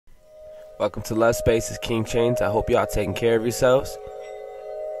Welcome to Love Space. It's King Chains. I hope y'all taking care of yourselves.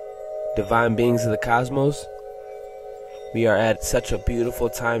 Divine beings of the cosmos. We are at such a beautiful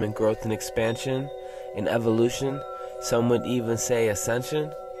time in growth and expansion, in evolution. Some would even say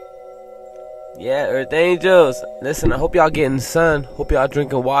ascension. Yeah, Earth Angels. Listen, I hope y'all getting sun. Hope y'all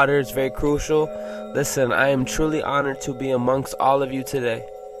drinking water. It's very crucial. Listen, I am truly honored to be amongst all of you today.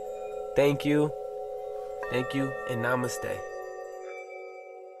 Thank you. Thank you, and namaste.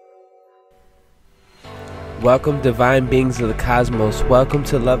 Welcome, divine beings of the cosmos. Welcome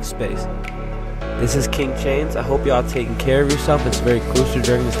to Love Space. This is King Chains. I hope y'all taking care of yourself. It's very crucial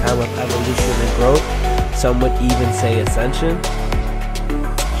during this time of evolution and growth. Some would even say ascension.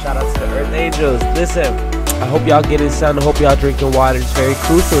 Shout out to the Earth Angels. Listen, I hope y'all getting sun. I hope y'all drinking water. It's very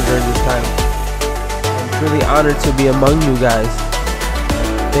crucial during this time. I'm truly honored to be among you guys.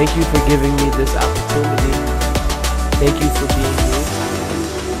 Thank you for giving me this opportunity. Thank you for being here.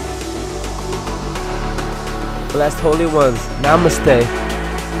 Blessed holy ones, namaste.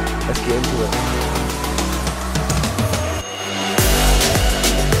 Let's get into it.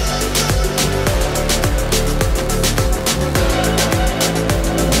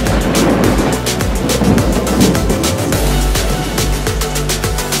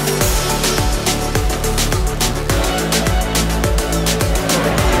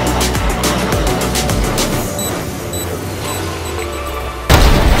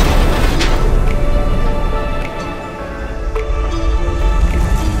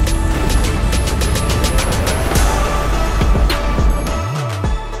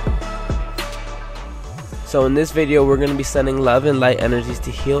 So in this video, we're going to be sending love and light energies to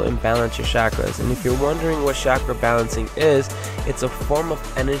heal and balance your chakras. And if you're wondering what chakra balancing is, it's a form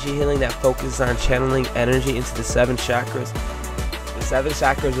of energy healing that focuses on channeling energy into the 7 chakras. The 7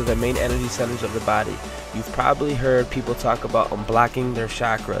 chakras are the main energy centers of the body. You've probably heard people talk about unblocking their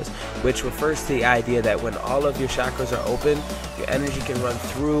chakras, which refers to the idea that when all of your chakras are open, your energy can run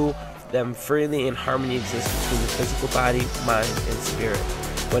through them freely and harmony exists between the physical body, mind, and spirit.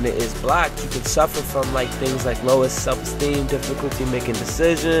 When it is blocked, you can suffer from things like lowest self-esteem, difficulty making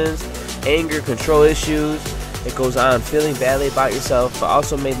decisions, anger, control issues. It goes on, feeling badly about yourself, but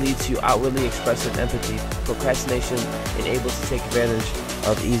also may lead to you outwardly expressing empathy, procrastination, and able to take advantage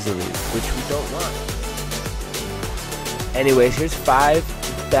of easily, which we don't want. Anyways, here's 5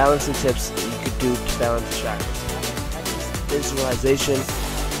 balancing tips that you could do to balance your chakras. Visualization,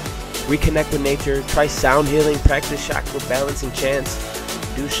 reconnect with nature, try sound healing, practice chakra balancing chants,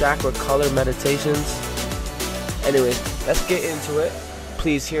 do chakra color meditations. Anyway, let's get into it.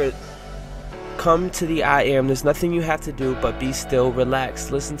 Please hear, come to the I am. There's nothing you have to do but be still,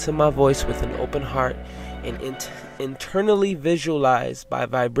 relax, listen to my voice with an open heart, and internally visualize by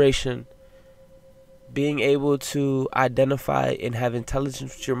vibration, being able to identify and have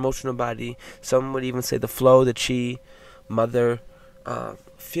intelligence with your emotional body. Some would even say the flow, the chi, mother.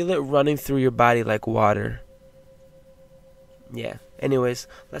 Feel it running through your body like water. Yeah. Anyways,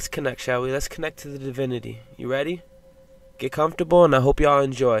 let's connect, shall we? Let's connect to the divinity. You ready? Get comfortable, and I hope y'all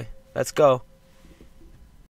enjoy. Let's go.